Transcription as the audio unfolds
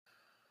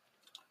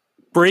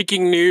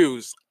Breaking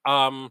news.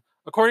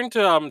 According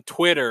to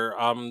Twitter,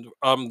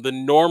 the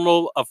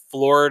Normal of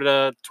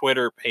Florida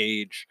Twitter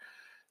page,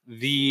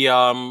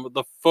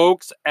 the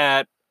folks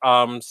at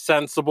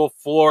Sensible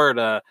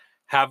Florida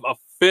have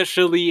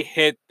officially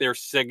hit their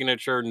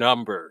signature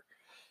number.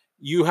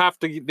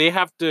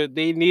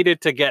 They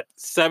needed to get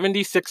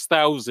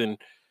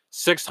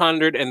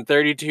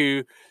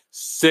 76,632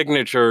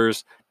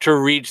 signatures to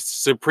reach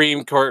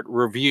Supreme Court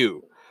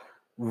review.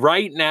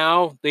 Right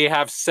now, they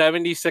have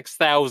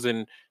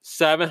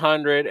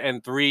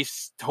 76,703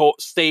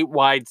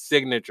 statewide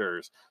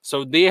signatures.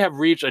 So they have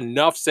reached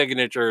enough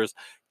signatures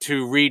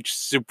to reach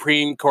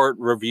Supreme Court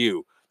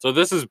review. So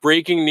this is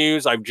breaking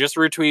news. I've just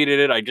retweeted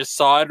it. I just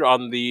saw it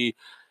on the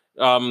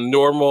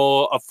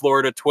Normal of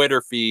Florida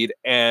Twitter feed,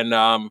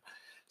 and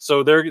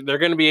so they're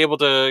going to be able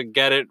to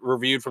get it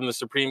reviewed from the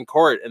Supreme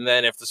Court, and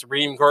then if the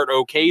Supreme Court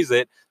okays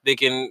it, they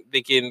can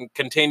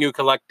continue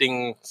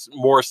collecting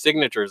more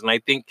signatures. And I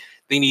think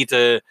they need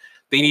to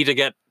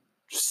get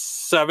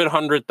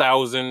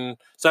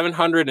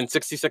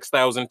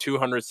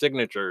 766,200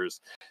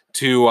 signatures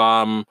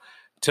to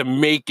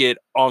make it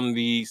on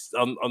the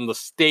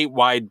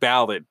statewide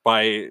ballot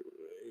by.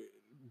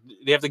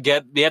 They have to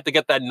get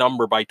that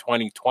number by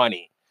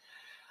 2020.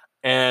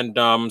 And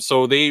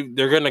so they're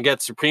going to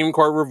get Supreme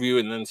Court review,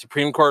 and then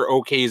Supreme Court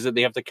okays it.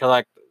 They have to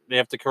correct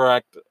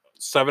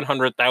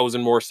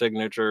 700,000 more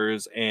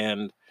signatures,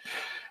 and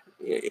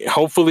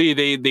hopefully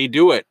they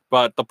do it.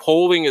 But the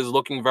polling is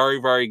looking very,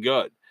 very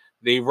good.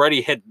 They've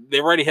already hit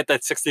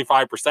that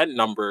 65%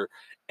 number,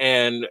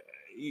 and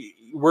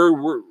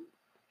we're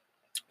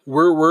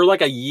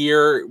like a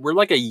year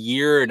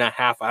and a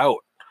half out.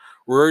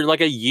 We're like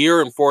a year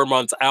and 4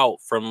 months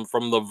out from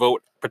the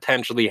vote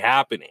potentially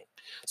happening.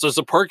 So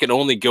support can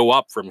only go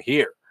up from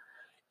here,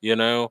 you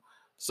know?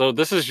 So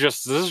this is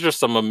just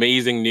some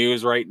amazing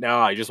news right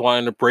now. I just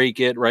wanted to break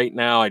it right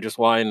now. I just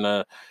wanted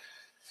to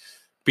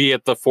be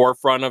at the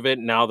forefront of it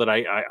now that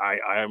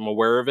I'm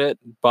aware of it.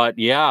 But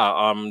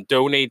yeah,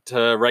 donate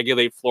to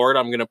Regulate Florida.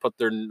 I'm going to put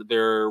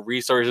their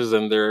resources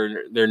and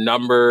their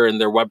number and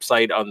their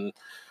website on,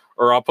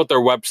 or I'll put their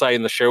website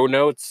in the show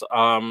notes.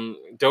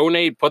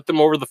 Donate, put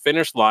them over the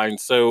finish line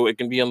so it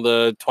can be on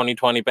the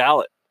 2020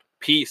 ballot.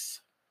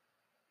 Peace.